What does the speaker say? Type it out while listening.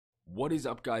What is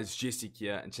up, guys? Gistic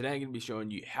here, and today I'm going to be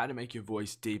showing you how to make your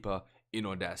voice deeper in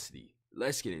Audacity.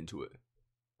 Let's get into it.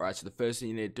 Alright, so the first thing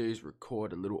you need to do is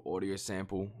record a little audio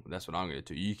sample. That's what I'm going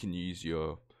to do. You can use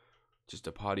just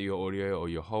a part of your audio or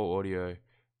your whole audio.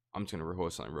 I'm just going to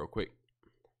record something real quick.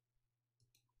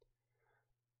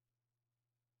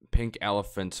 Pink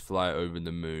elephants fly over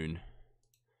the moon.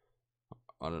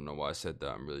 I don't know why I said that.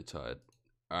 I'm really tired.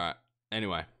 Alright,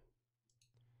 anyway.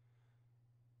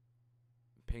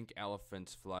 Pink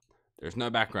elephants fly. There's no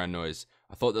background noise.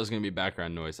 I thought there was going to be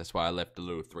background noise. That's why I left a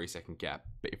little 3-second gap.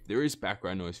 But if there is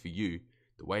background noise for you,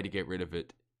 the way to get rid of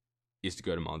it is to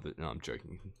go to my other... No, I'm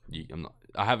joking.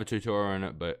 I have a tutorial on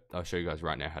it, but I'll show you guys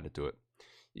right now how to do it.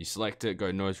 You select it,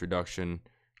 go noise reduction,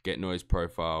 get noise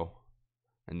profile,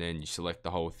 and then you select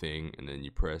the whole thing, and then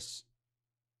you press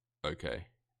OK.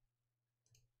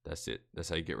 That's it. That's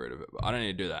how you get rid of it. But I don't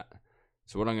need to do that.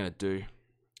 So what I'm going to do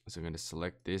is I'm going to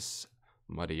select this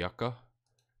Mariaka.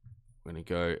 I'm going to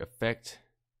go effect.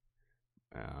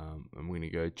 I'm going to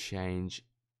go change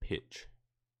pitch.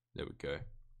 There we go.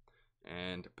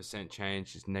 And percent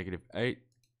change is -8.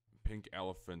 Pink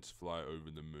elephants fly over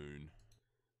the moon.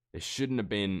 It shouldn't have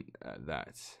been at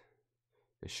that.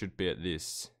 It should be at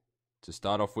this. To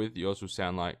start off with, yours will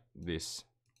sound like this.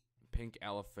 Pink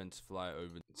elephants fly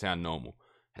over. Sound normal.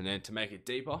 And then to make it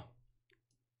deeper,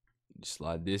 you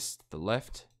slide this to the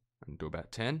left and do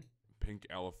about 10. Pink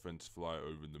elephants fly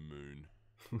over the moon.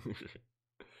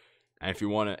 And if you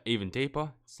want it even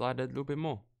deeper, slide it a little bit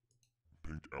more.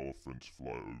 Pink elephants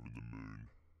fly over the moon.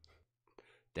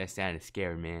 That sounded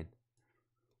scary, man.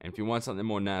 And if you want something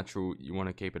more natural, you want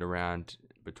to keep it around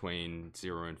between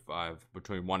 0 and 5.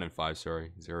 Between 1 and 5,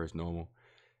 sorry. 0 is normal.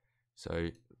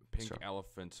 So, pink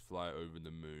elephants fly over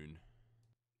the moon.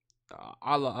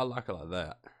 I like it like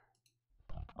that.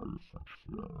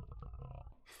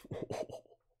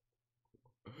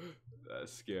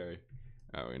 That's scary.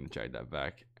 Alright, we're going to change that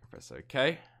back. Press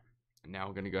OK. And now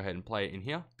we're going to go ahead and play it in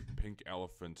here. Pink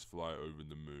elephants fly over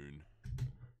the moon.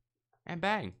 And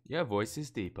bang, your voice is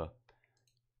deeper.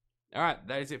 Alright,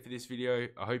 that is it for this video.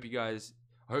 I hope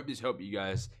this helped you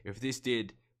guys. If this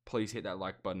did, please hit that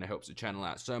like button. It helps the channel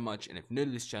out so much. And if new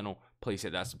to this channel, please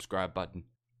hit that subscribe button.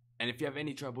 And if you have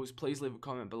any troubles, please leave a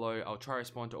comment below. I'll try to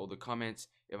respond to all the comments.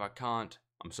 If I can't,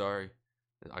 I'm sorry.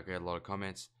 I get a lot of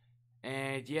comments.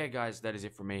 And yeah, guys, that is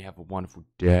it for me. Have a wonderful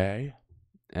day,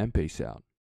 and peace out.